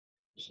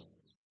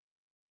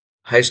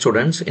Hi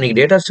students, இன்னைக்கு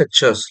data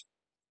structures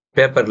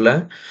பேப்பர்ல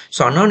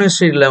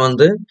அனானிவர்சிட்டியில்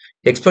வந்து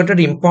expected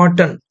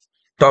important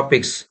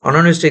topics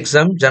அனானிவர்சிட்டி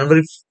எக்ஸாம்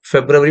ஜனவரி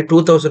பிப்ரவரி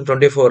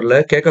 2024ல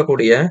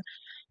கேட்கக்கூடிய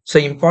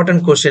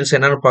இம்பார்ட்டன்ட் கொஸ்டின்ஸ்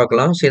என்னன்னு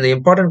பார்க்கலாம். இந்த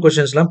இம்பார்ட்டன்ட்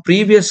கொஸ்டின்ஸ்லாம்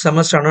ப்ரீவியஸ்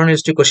செமஸ்டர்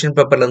அனானிவர்சிட்டி கொஸ்டின்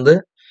பேப்பர்லேருந்து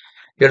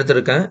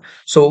எடுத்திருக்கேன்.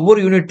 ஒவ்வொரு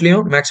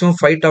யூனிட்லையும் மேக்ஸிமம்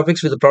 5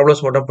 டாபிக்ஸ் வித்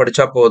ப்ராப்ளம்ஸ் மட்டும்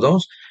படித்தா போதும்.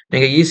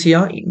 நீங்கள்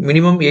ஈஸியாக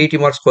மினிமம்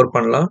 80 மார்க்ஸ் ஸ்கோர்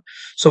பண்ணலாம்.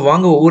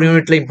 வாங்க ஒவ்வொரு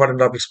யூனிட்ல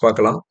இம்பார்ட்டன்ட் டாபிக்ஸ்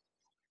பார்க்கலாம்.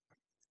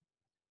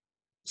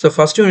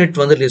 ஃபர்ஸ்ட் யூனிட்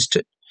வந்து லிஸ்ட்.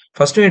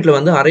 ஃபர்ஸ்ட் யூனிட்ல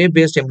வந்து array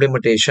paste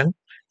implementation,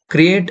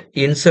 create,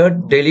 insert,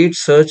 delete,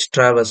 search,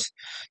 traverse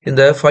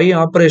இந்த 5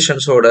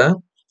 ஆப்ரேஷன்ஸோட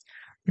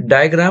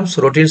டயக்ராம்ஸ்,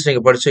 ரொட்டீன்ஸ்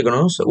நீங்க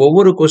படிச்சுக்கணும்.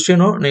 ஒவ்வொரு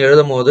கொஸ்டினும் நீங்க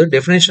எழுதும் போது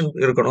டெஃபினேஷன்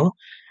இருக்கணும்.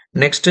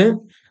 Next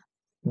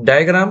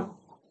diagram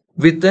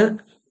with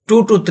 2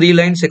 to 3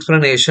 lines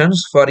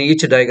explanations for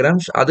each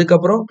diagrams.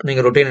 அதுக்கப்புறம்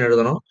நீங்க ரொட்டீன்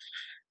எழுதணும்.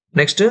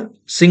 நெக்ஸ்ட்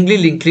சிங்கிளி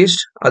லிங்க்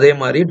லிஸ்ட், அதே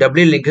மாதிரி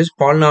W link list,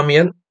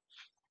 polynomial,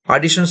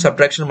 addition,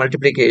 subtraction,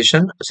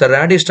 multiplication.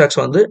 ரேடியஸ்டாக்ஸ்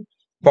வந்து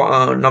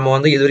நம்ம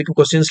வந்து இது வரைக்கும்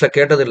கொஸ்டின்ஸ்ல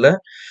கேட்டதில்லை.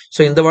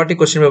 இந்த வாட்டி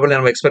கொஸ்டின் பேப்பர்ல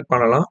நம்ம எக்ஸ்பெக்ட்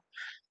பண்ணலாம்.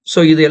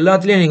 இது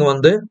எல்லாத்துலயும் நீங்க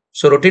வந்து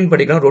ரொட்டீன்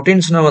படிக்கலாம்.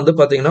 ரொட்டீன்ஸ்னா வந்து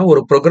பாத்தீங்கன்னா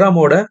ஒரு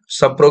ப்ரோக்ராமோட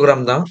சப்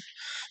ப்ரோக்ராம் தான்.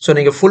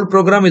 நீங்க ஃபுல்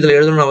ப்ரோக்ராம் இதுல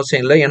எழுதணும்னு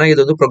அவசியம் இல்லை, ஏன்னா இது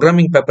வந்து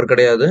ப்ரோக்ராமிங் பேப்பர்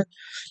கிடையாது.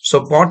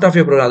 பார்ட் ஆஃப்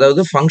ப்ரோக்ராம்,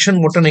 அதாவது ஃபங்க்ஷன்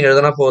மட்டும் நீங்க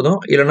எழுதினா போதும்.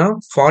 இல்லைனா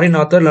ஃபாரின்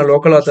ஆத்தர் இல்லை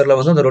லோக்கல் ஆத்தர்ல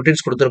வந்து அந்த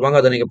ரொட்டீன்ஸ் கொடுத்துருப்பாங்க,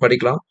 அதை நீங்க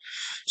படிக்கலாம்.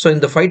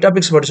 இந்த 5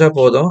 டாபிக்ஸ் படிச்சா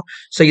போதும்.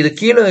 இது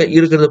கீழே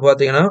இருக்கிறது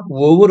பாத்தீங்கன்னா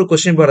ஒவ்வொரு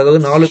கொஸ்டின் பேப்பர்,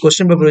 அதாவது 4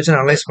 கொஸ்டின் பேப்பர் வச்சு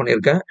அனலைஸ்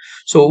பண்ணியிருக்கேன்.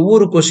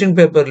 ஒவ்வொரு கொஸ்டின்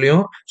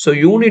பேப்பர்லயும்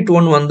யூனிட்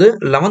 1 வந்து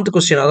 11th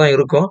கொஸ்டினா தான்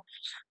இருக்கும்.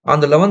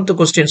 அந்த 11th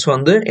கொஸ்டின்ஸ்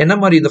வந்து என்ன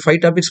மாதிரி இந்த 5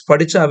 டாபிக்ஸ்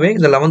படிச்சாவே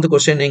இந்த 11th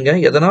கொஸ்டின் நீங்க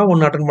எதனா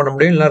ஒன்று அட்டன் பண்ண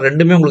முடியும், இல்லை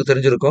ரெண்டுமே உங்களுக்கு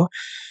தெரிஞ்சிருக்கும்.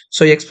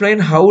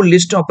 Explain how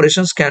list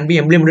operations can be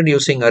implemented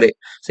using array.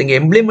 இங்க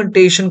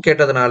இம்ப்ளிமெண்டேஷன்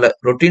கேட்டதுனால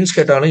ரொட்டீன்ஸ்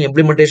கேட்டாலும்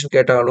இம்ப்ளிமெண்டேஷன்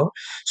கேட்டாலும்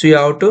you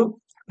have to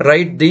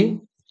right the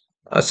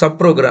sub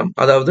program,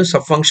 அதாவது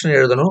சப் ஃபங்க்ஷன்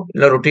எழுதணும்,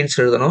 இல்லை ரொட்டீன்ஸ்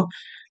எழுதணும்.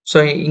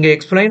 இங்க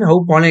explain how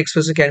polynomial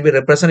expression can be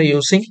represent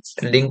using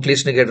link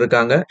லிஸ்ட்னு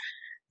கேட்டிருக்காங்க.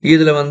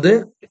 இதுல வந்து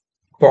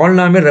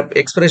polynomial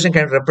expression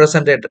can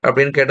represent it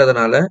அப்படின்னு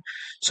கேட்டதுனால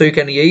you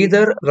can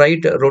either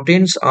write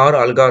routines or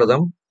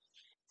algorithm.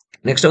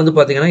 Next வந்து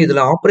பாத்தீங்கன்னா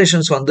இதுல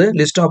ஆப்ரேஷன்ஸ் வந்து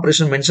லிஸ்ட்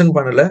ஆப்ரேஷன் மென்ஷன்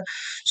பண்ணல.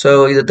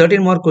 இது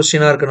 13 மார்க்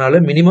கொஸ்டினா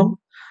இருக்கனால மினிமம்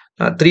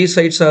 3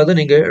 சைட்ஸ் ஆகுது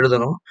நீங்க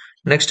எழுதணும்.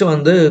 நெக்ஸ்ட்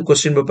வந்து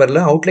கொஸ்டின் பேப்பர்ல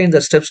outline the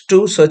steps to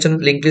search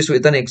and link list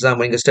with an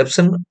example. இங்க ஸ்டெப்ஸ்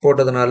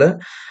போட்டதுனால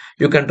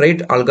you can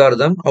write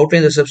algorithm.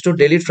 Outline the steps to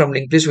delete from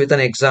linked list with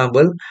an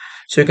example.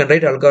 You can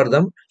write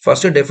algorithm.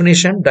 First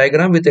definition,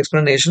 diagram with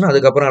explanation,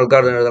 அதுக்கப்புறம்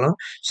algorithm எழுதலாம்.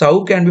 How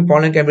can be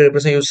polynomial can be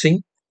represented using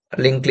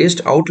linked list.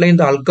 Outline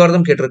the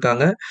algorithm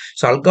கேட்டிருக்காங்க.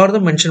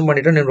 algorithm mention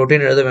பண்ணிட்டு நீங்க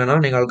routine எழுத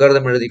வேணாம், நீங்க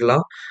algorithm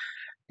எழுதிக்கலாம்.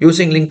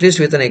 Using linked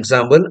list with an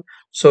example.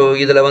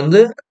 இதுல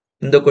வந்து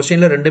இந்த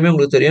கொஸ்டின்ல ரெண்டுமே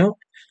உங்களுக்கு தெரியும்.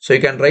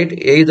 You can write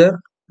either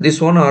this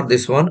one or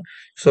this one.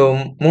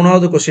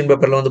 மூணாவது கொஸ்டின்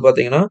பேப்பர்ல வந்து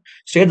பாத்தீங்கன்னா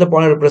state the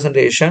polynomial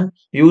representation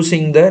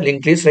using the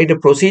link list. Right,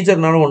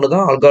 ப்ரொசீஜர்னாலும்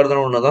ஒண்ணுதான்,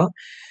 அல்காரிதம் ஒண்ணுதான்.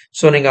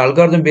 நீங்க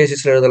அல்காரிதம்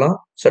பேசிஸ்ல எழுதலாம்.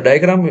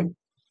 டயக்ராம்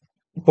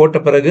போட்ட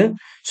பிறகு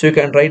you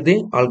can write the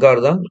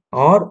algorithm.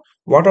 Or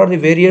what are the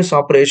various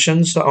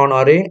operations on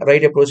array?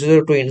 Write a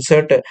procedure to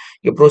insert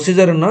a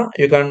procedure na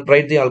you can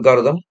write the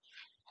algorithm.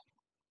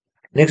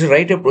 Next,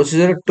 write a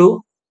procedure to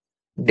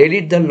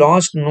delete the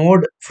last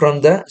node from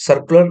the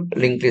circular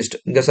linked list.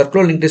 இந்த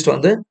circular linked list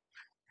வந்து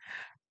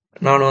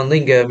நான் வந்து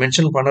இங்க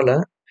mention பண்ணல.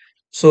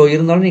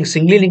 இருந்தாலும் நீங்க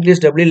singly link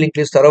list, W link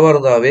list தரவா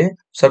இருந்தாவே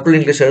சர்க்குலர்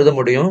லிங்க் லிஸ்ட் எழுத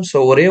முடியும்.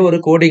 ஒரே ஒரு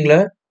கோடிங்ல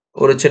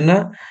ஒரு சின்ன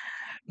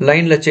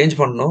லைன்ல சேஞ்ச்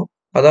பண்ணணும்.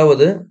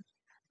 அதாவது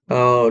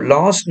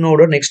லாஸ்ட்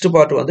நோட நெக்ஸ்ட்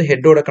பார்ட் வந்து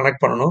ஹெட்டோட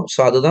கனெக்ட் பண்ணணும்.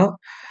 அதுதான்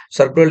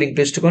circular link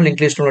லிஸ்ட்டுக்கும்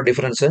link லிஸ்டோட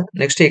difference.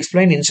 Next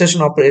explain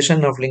insertion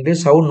operation of link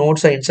list, how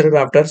notes R inserted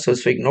after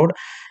specific note.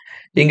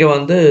 இங்க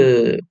வந்து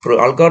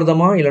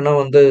அல்காரிதமா இல்லைன்னா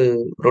வந்து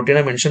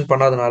ரொட்டீனா mention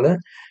பண்ணாதனால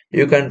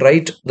you can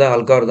write the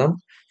algorithm.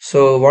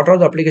 What are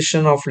the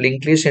application of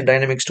link list in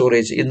dynamic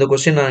storage? இந்த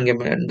question நான் இங்க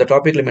இந்த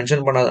டாபிக்ல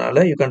mention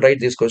பண்ணாதனால you can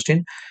write this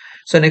question.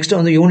 Next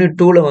வந்து யூனிட்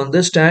 2ல வந்து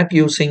stock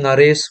using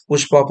arrays,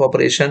 push pop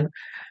operation,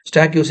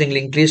 stock using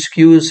link list,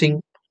 Q using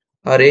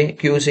array,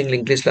 Q using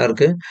link லிஸ்ட்லாம்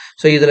இருக்கு.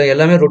 இதுல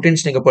எல்லாமே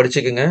ரொட்டீன்ஸ் நீங்க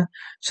படிச்சுக்குங்க.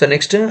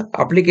 நெக்ஸ்ட்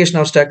அப்ளிகேஷன்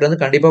ஆஃப் ஸ்டாக்ல வந்து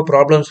கண்டிப்பா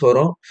ப்ராப்ளம்ஸ்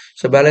வரும்.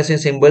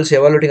 Balancing symbols,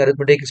 evaluating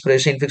arithmetic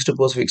expression, fixed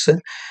post fix.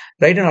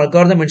 Right and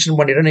algorithm mention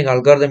பண்ணிட்டு நீங்க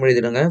algorithm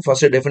எழுதிடுங்க.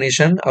 First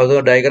definition,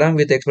 அதுவும் டயக்ராம்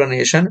வித்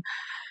எக்ஸ்பிளனேஷன்,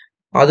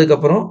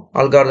 அதுக்கப்புறம்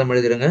algorithm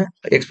எழுதிடுங்க.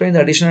 Explain the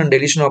addition and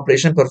deletion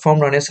operation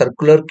perform on a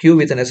circular Q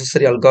with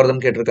necessary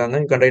algorithm கேட்டிருக்காங்க.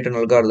 You can write an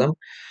algorithm.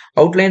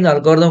 Outline the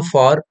algorithm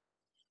for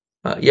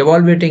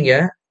எவால்வேட்டிங் A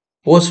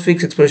post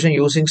fix expression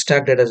using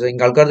stock data.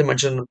 இங்க algorithm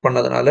mention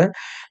பண்ணதுனால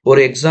ஒரு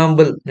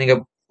example நீங்க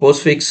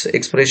post fix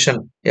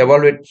expression,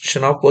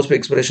 evaluation of post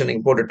fix expression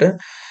நீங்க போட்டுட்டு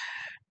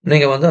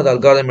நீங்க வந்து அது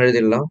அல்காரிதம்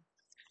எழுதிடலாம்.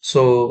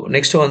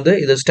 நெக்ஸ்ட் வந்து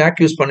இது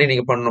ஸ்டாக் யூஸ் பண்ணி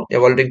நீங்க பண்ணணும்,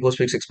 எவால்வேட்டிங்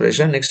post fix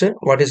expression. Next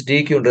what is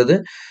டிக்யூன்றது,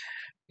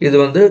 இது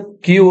வந்து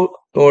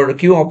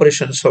Q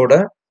ஆபரேஷன்ஸோட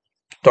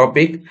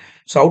topic.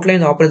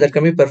 Outline operation that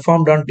can be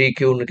performed on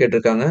டிக்யூன்னு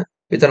கேட்டிருக்காங்க.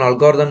 வித் அன்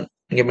அல்காரிதம்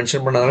இங்கே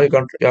mention பண்ணதால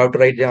you have to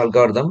write the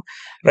algorithm.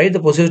 Write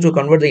the procedure to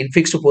convert the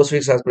infix to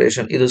postfix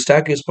expression. இது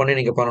stack use பண்ணி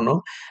நீங்கள் பண்ணணும்.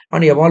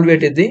 and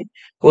evaluate the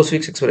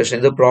postfix expression.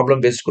 இது problem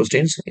based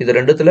questions. இது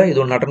ரெண்டுத்துல இது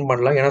ஒன்று அட்டன்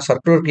பண்ணலாம். ஏன்னா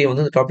சர்க்குலர் கீ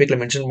வந்து இந்த டாப்பிக்ல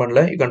மென்ஷன்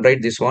பண்ணல. you can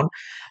write this one.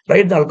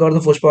 Write the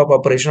algorithm push pop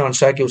operation on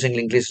stack using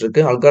linked list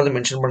இருக்கு. algorithm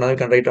மென்ஷன் பண்ணாத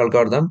you can write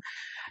algorithm.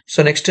 so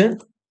next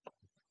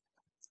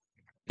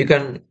you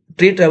can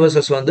tree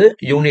traversals வந்து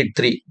unit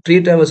 3. tree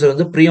traversal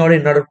வந்து pre-order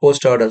in-order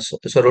post orders.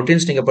 so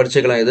routines நீங்க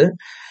படிச்சுக்கலாம் இது.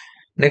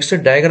 next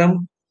diagram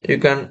you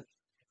can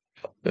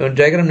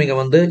diagram நீங்க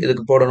வந்து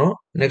இதுக்கு போடணும்.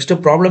 next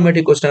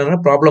problematic question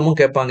ப்ராப்ளமும்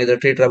கேட்பாங்க இது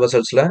tree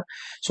traversals-ல.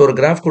 ஸோ ஒரு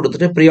கிராஃப்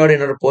கொடுத்துட்டு pre-order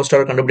in-order post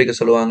order கண்டுபிடிக்க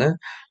சொல்லுவாங்க.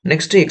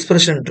 next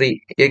expression tree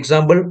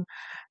எக்ஸாம்பிள்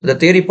இந்த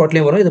தியரி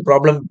பார்ட்லயும் வரும், இது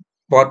ப்ராப்ளம்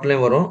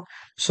பார்ட்லயும் வரும்.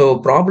 ஸோ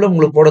ப்ராப்ளம்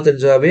உங்களுக்கு போட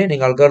தெரிஞ்சாவே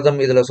நீங்கள் அல்காரிதம்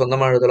இதில்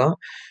சொந்தமாக எழுதலாம்.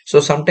 ஸோ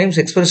சம்டைம்ஸ்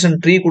எக்ஸ்பிரஷன்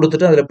ட்ரீ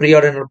கொடுத்துட்டு அதில் ப்ரீ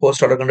ஆர்டர்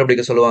போஸ்ட் ஆர்டர்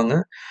கண்டுபிடிக்க சொல்லுவாங்க.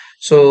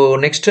 ஸோ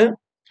நெக்ஸ்ட்டு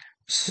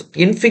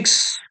இன்ஃபிக்ஸ்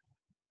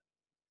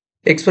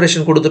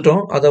எக்ஸ்பிரஷன்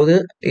கொடுத்துட்டோம், அதாவது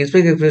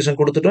எக்ஸ்பிரஷன்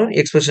கொடுத்துட்டோம்,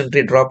 எக்ஸ்பிரஷன்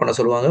ட்ரீ ட்ரா பண்ண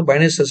சொல்லுவாங்க.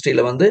 பைனரி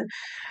சிஸ்டியில் வந்து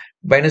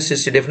பைனரி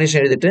சிஸ்டி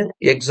டெஃபினேஷன் எழுதிட்டு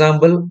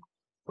எக்ஸாம்பிள்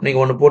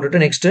நீங்கள் ஒன்று போட்டுட்டு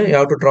next you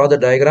have to draw the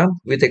diagram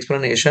with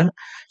explanation.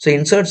 So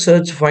insert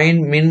search fine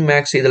மின்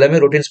மேக்ஸ் இது எல்லாமே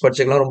ரொட்டீன்ஸ்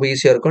படிச்சுக்கலாம், ரொம்ப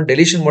ஈஸியாக இருக்கும்.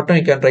 டெலிஷன் மட்டும்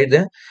you can write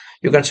the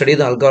you can study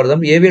the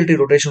algorithm. ஏவிஎல்டி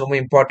rotation ரொம்ப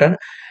இம்பார்ட்டன்ட்.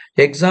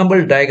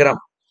 எக்ஸாம்பிள்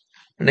டயக்ராம்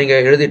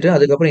நீங்கள் எழுதிட்டு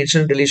அதுக்கப்புறம்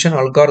இன்ஸ்டன்ட் டெலிஷன்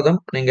அல்காரிதம்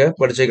நீங்கள்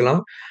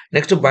படிச்சுக்கலாம்.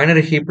 நெக்ஸ்ட்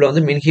பைனரி ஹீப்பில்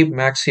வந்து மின் ஹீப்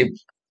மேக்ஸ் ஹீப்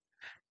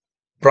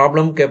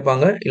ப்ராப்ளம்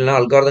கேட்பாங்க, இல்லைனா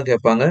அல்காரிதம்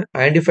கேட்பாங்க.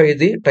 Identify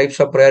the types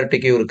of priority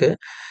queue இருக்கு.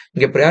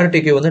 இங்கே ப்ரையாரிட்டி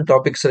கியூ வந்து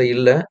டாபிக்ஸில்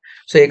இல்லை.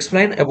 ஸோ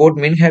எக்ஸ்பிளைன் அபவுட்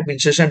மின் ஹேப்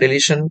இன்சர்ஷன்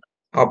டெலிஷன்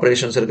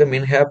ஆப்ரேஷன்ஸ் இருக்கு.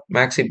 மின் ஹேப்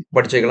மேக்ஸ் ஹீப்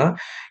படிச்சுக்கலாம்.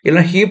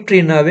 இல்லை ஹீப்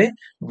ட்ரீனாவே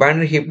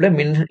பைனரி ஹீப்ல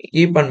மின்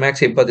ஹீப் அண்ட்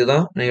மேக்ஸ் ஹீப் பற்றி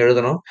தான் நீங்கள்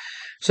எழுதணும்.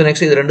 ஸோ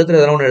நெக்ஸ்ட் இது ரெண்டுத்துல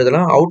எதனா ஒன்று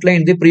எழுதலாம்.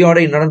 Outline the pre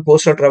order in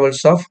poster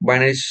travels of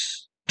binary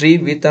tree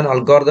with and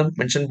algorithm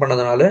mention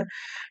பண்ணதுனால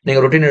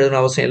நீங்கள் ரொட்டீன் எழுதணும்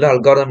அவசியம் இல்லை,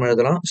 அல்காரிதம்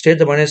எழுதலாம். State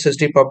the binary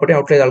sixty property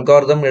outline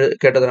algorithm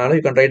கேட்டதுனால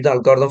you can write the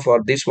algorithm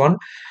for this one.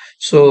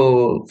 So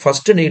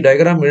first நீ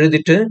diagram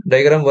எழுதிட்டு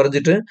diagram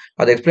வரைஞ்சிட்டு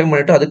அதை எக்ஸ்பிளைன்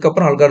பண்ணிட்டு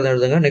அதுக்கப்புறம் அல்காரிதம்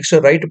எழுதுங்க. நெக்ஸ்ட்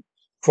ரைட்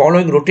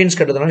ஃபாலோயிங் ரொட்டீன்ஸ்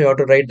கேட்டதுனால you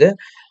have to right the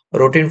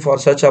routine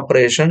for search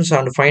operations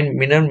and fine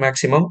minimum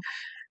maximum.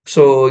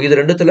 So இது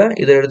ரெண்டுத்துல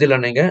இதை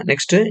எழுதிடலாம் நீங்க.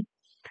 நெக்ஸ்ட்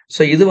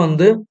ஸோ இது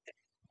வந்து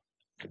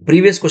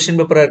ப்ரீவியஸ் கொஸ்டின்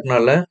பேப்பராக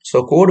இருக்கனால ஸோ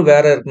கோடு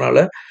வேற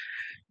இருக்கனால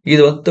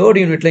இது வந்து தேர்ட்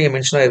யூனிட்ல இங்கே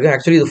மென்ஷன் ஆயிருக்கு.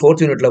 ஆக்சுவலி இது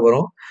ஃபோர்த் யூனிட்ல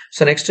வரும்.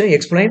 ஸோ நெக்ஸ்ட்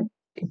எக்ஸ்பிளைன்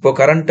இப்போ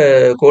கரண்ட்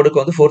கோடுக்கு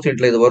வந்து ஃபோர்த்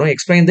யூனிட்ல இது வரும்.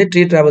 Explain the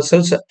tree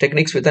ட்ராவர்சல்ஸ்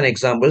techniques with an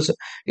examples.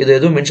 இது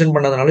எதுவும் மென்ஷன்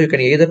பண்ணதுனால you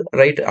can either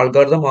right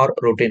algorithm R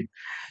routine.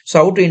 So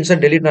how to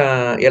insert delete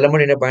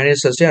element in binary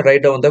system and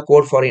write down the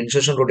code for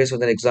insertion routines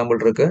with an example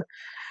இருக்கு.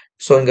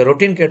 So இங்கே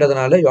routine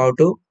கேட்டதுனால you have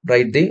to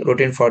right the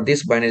routine for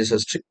this binary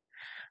system.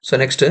 So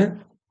next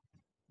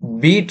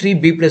B tree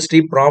B plus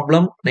tree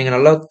problem நீங்கள்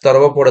நல்லா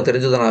தரவா போட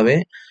தெரிஞ்சதுனாவே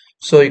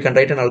so you can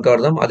write an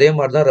algorithm. அதே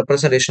மாதிரி தான்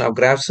representation of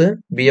graphs,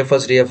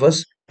 PFS, TFS,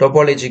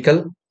 topological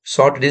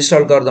short digital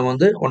algorithm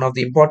வந்து one of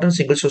the important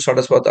single source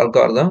shortest path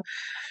algorithm.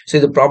 So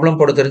இது problem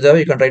போட தெரிஞ்சாவே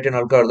you can write an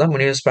algorithm.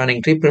 Minimum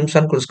spanning tree, பிரிம்ஸ்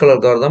and குருஸ்கல்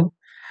algorithm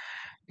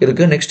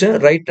இருக்கு. Next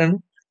right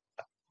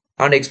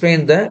and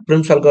explain the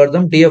பிரிம்ஸ்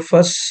algorithm,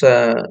 TFS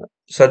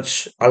search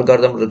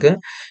algorithm இருக்கு.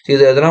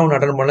 இது எதெல்லாம் ஒன்று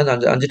attend பண்ணல.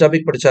 இந்த அஞ்சு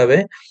டாபிக் படிச்சாவே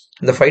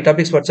இந்த 5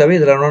 டாபிக்ஸ் படிச்சாவே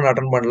இதில் ஒன்று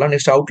அட்டன் பண்ணலாம்.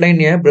 Next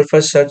outline A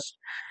பிரிஃபர்ஸ் search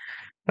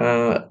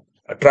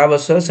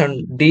traversals and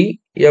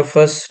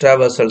DFS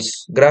traversals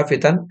graph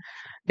with an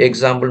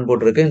example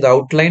போட்டிருக்கு. இந்த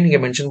அவுட்லைன் இங்கே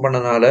மென்ஷன்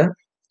பண்ணனால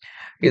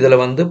இதில்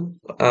வந்து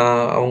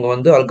அவங்க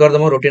வந்து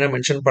அல்காரிதமா ரொட்டீனாக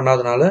மென்ஷன்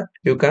பண்ணாதனால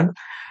யூ கேன்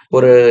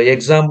ஒரு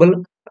எக்ஸாம்பிள்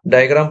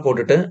டயக்ராம்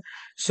போட்டுட்டு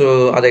ஸோ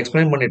அதை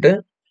எக்ஸ்பிளைன் பண்ணிட்டு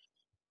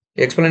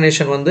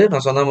எக்ஸ்பிளனேஷன் வந்து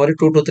நான் சொன்ன மாதிரி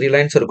 2 to 3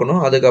 லைன்ஸ்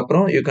இருக்கணும்.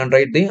 அதுக்கப்புறம் you can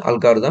right the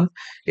algorithm.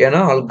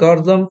 ஏன்னா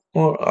அல்காரிதம்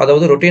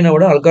அதாவது ரொட்டீனை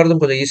விட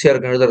அல்காரிதம் கொஞ்சம் ஈஸியாக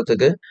இருக்கும்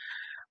எழுதுறதுக்கு.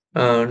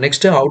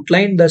 Next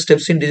outline the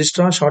steps in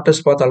டிஜிட்டா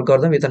shortest path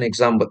algorithm with an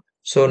example.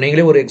 So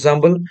நீங்களே ஒரு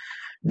எக்ஸாம்பிள்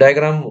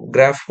டயக்ராம்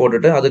கிராஃப்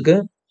போட்டுட்டு அதுக்கு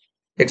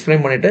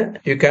எக்ஸ்பிளைன் பண்ணிட்டு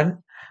you can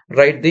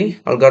right the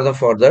algorithm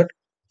for that.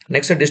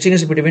 Next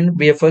distinguish between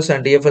PFS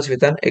and TFS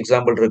with an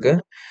example இருக்கு.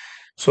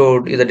 So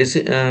இதை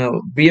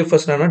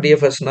பிஎஃப்எஸ்னா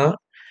டிஎஃப்எஸ்னா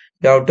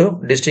you have to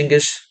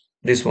distinguish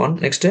this one.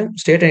 Next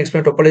state and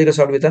explain topological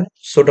chart with an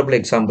suitable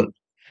example.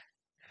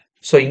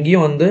 So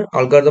இங்கேயும் வந்து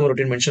algorithm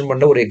routine mention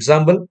பண்ண ஒரு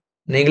example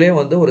நீங்களே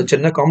வந்து ஒரு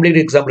சின்ன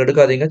காம்ப்ளிகேட் எக்ஸாம்பிள்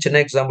எடுக்காதீங்க, சின்ன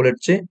எக்ஸாம்பிள்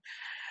எடுத்து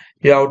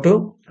you have to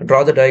draw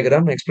the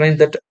diagram, explain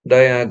that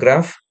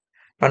graph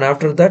and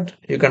after that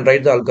you can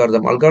write the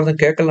algorithm. Algorithm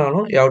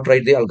கேட்கலானும் you have to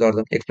right the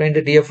algorithm. Explain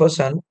the TFS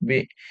and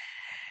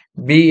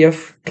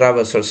PF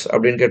ட்ராவர்சல்ஸ்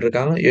அப்படின்னு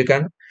கேட்டிருக்காங்க. You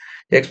can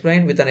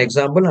explain with an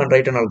example and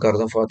right an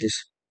algorithm for this.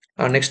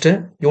 Next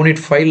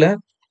unit 5ல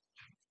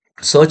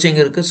searching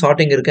இருக்கு,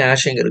 sorting இருக்கு,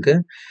 hashing இருக்கு.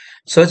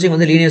 Searching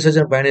வந்து linear search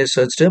and binary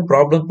search.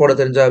 Problem போட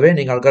தெரிஞ்சாவே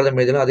நீங்கள் algorithm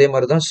எழுதலாம். அதே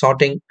மாதிரி தான்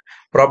சார்ட்டிங்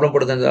ப்ராப்ளம்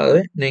போட தெரிஞ்சாவே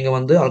நீங்கள்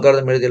வந்து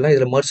அல்காரிதம் எழுதிடலாம்.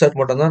 இதில் மெர்ஜ் சார்ட்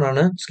மட்டும் தான்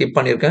நான் ஸ்கிப்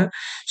பண்ணியிருக்கேன்.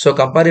 ஸோ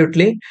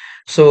கம்பேரிவ்லி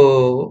ஸோ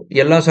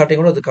எல்லா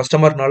சார்ட்டிங்கோட அது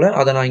கஸ்டமர்னால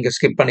அதை நான் இங்கே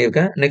ஸ்கிப்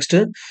பண்ணியிருக்கேன். Next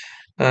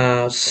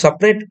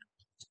separate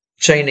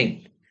chaining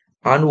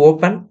and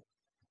open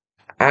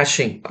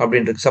hashing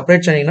அப்படின்ட்டு.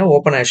 Separate செயினிங்னா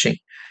open hashing.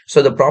 ஸோ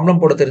இந்த ப்ராப்ளம்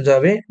போட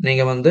தெரிஞ்சாவே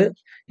நீங்கள் வந்து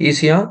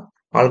ஈஸியாக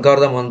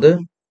அல்காரிதம் வந்து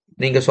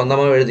நீங்கள்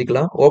சொந்தமாக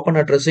எழுதிக்கலாம். ஓப்பன்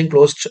அட்ரஸிங்,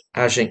 க்ளோஸ்ட்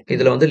ஹேஷிங்,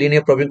 இதில் வந்து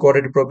linear probing,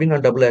 quadratic probing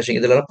and double hashing,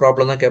 இதெல்லாம்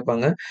ப்ராப்ளம் தான்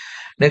கேட்பாங்க.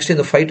 நெக்ஸ்ட்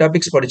இந்த 5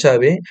 topics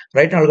படிச்சாவே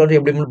right algorithm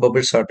implement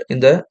bubble chart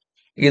இந்த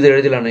இது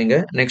எழுதலாம்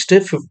நீங்கள். நெக்ஸ்ட்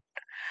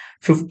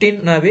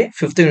 15னாவே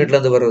 5th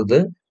யூனிட்லேருந்து வர்றது.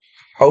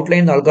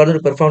 அவுட்லைன் த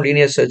algorithm perform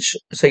linear search,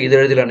 so இது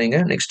எழுதலாம்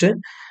நீங்கள். Next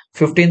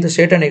 15th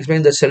state and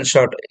explain the sell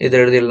short, இது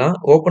எழுதிடலாம்.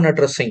 ஓப்பன்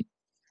அட்ரஸிங்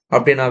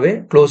அப்படின்னாவே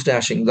க்ளோஸ்ட்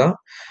ஹேஷிங் தான்.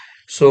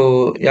 So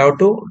you have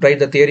to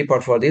right the theory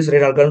part for this.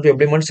 Right algorithm to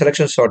implement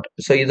selection short,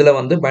 so இதில்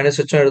வந்து binary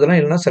சர்ச்சும் எழுதலாம்,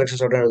 இல்லைனா செலெக்ஷன்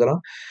ஷார்ட்டும்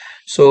எழுதலாம்.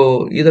 So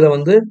இதில்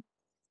வந்து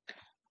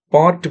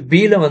பார்ட்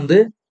பியில் வந்து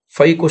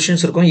 5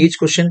 கொஸ்டின்ஸ் இருக்கும். Each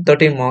question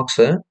 13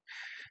 marks.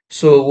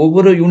 ஸோ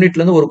ஒவ்வொரு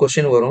யூனிட்லேருந்து ஒரு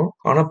கொஸ்டின் வரும்.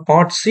 ஆனால்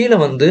பார்ட்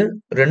சியில் வந்து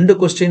 2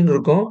 கொஸ்டின்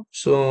இருக்கும்.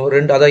 ஸோ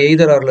 2 அதான்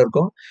எய்தர் ஆரில்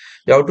இருக்கும்.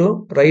 You have to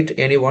right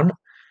any one.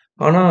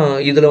 ஆனால்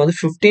இதில் வந்து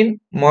 15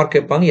 மார்க்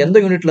கேட்பாங்க. எந்த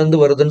யூனிட்லேருந்து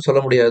வருதுன்னு சொல்ல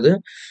முடியாது.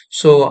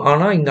 ஸோ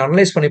ஆனால் இங்கே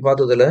அனலைஸ் பண்ணி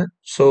பார்த்ததில்,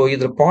 ஸோ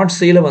இதில் பார்ட்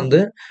சியில் வந்து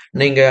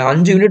நீங்கள்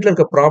 5 யூனிட்ல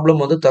இருக்க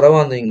ப்ராப்ளம் வந்து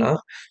தரவாந்தீங்கன்னா,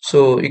 so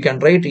you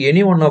can write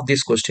any one of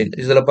these question.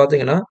 இதில்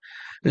பார்த்தீங்கன்னா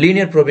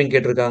லீனியர் ப்ரோபிங்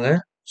கேட்டிருக்காங்க.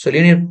 So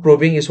linear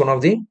probing is one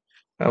of the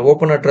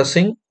open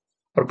addressing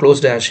or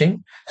closed hashing.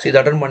 So இது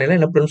அட்டன் பண்ணிடலாம்.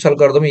 இல்லை பிரிம்ஸ்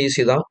அல்காரிதம்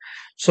ஈஸி தான்.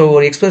 ஸோ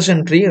ஒரு expression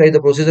tree, right the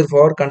procedure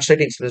for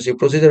constructing expression.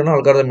 ப்ரொசீஜர்னா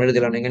algorithm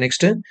எழுதலாம் நீங்கள்.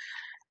 நெக்ஸ்ட்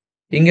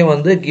இங்கே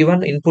வந்து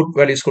கிவன் இன்புட்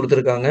வேல்யூஸ்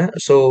கொடுத்துருக்காங்க.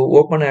 So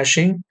open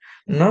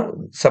ஹேஷிங்னா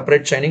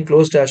separate signing,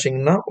 closed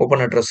ஹேஷிங்னா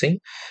open addressing.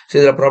 So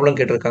இதில் ப்ராப்ளம்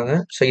கேட்டிருக்காங்க.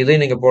 ஸோ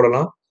இதையும் நீங்கள்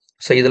போடலாம்.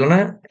 ஸோ இதுலனா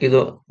இது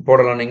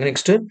போடலாம் நீங்கள்.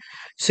 நெக்ஸ்ட்டு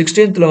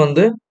 16th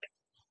வந்து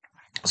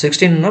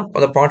 16னா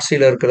அந்த பார்ட்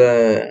சியில் இருக்கிற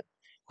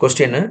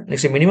question.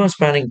 Next minimum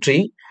spanning tree,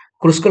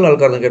 குருஸ்கல்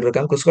algorithm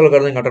கேட்டிருக்காங்க. குருஸ்கல்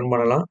அல்காரிதம் அட்டன்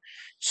பண்ணலாம்.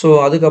 ஸோ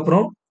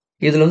அதுக்கப்புறம்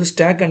இதில் வந்து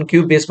ஸ்டாக் அண்ட்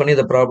கியூ பேஸ் பண்ணி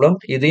இந்த ப்ராப்ளம்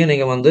இதையும்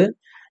நீங்கள் வந்து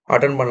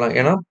அட்டன் பண்ணலாம்.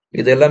 ஏன்னா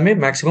இது எல்லாமே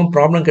மேக்ஸிமம்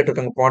ப்ராப்ளம்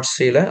கேட்டிருக்காங்க பார்ட்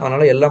சியில்.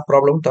 அதனால எல்லா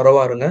ப்ராப்ளமும்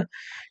தரவா இருங்க.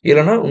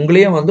 இல்லைனா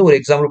உங்களையே வந்து ஒரு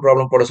எக்ஸாம்பிள்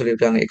ப்ராப்ளம் போட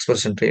சொல்லியிருக்காங்க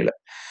எக்ஸ்பிரஷன் ட்ரீயில்.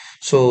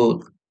 ஸோ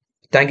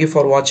தேங்க்யூ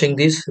ஃபார் வாட்சிங்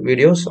these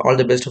videos. All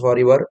the best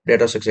for your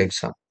data science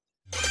exam.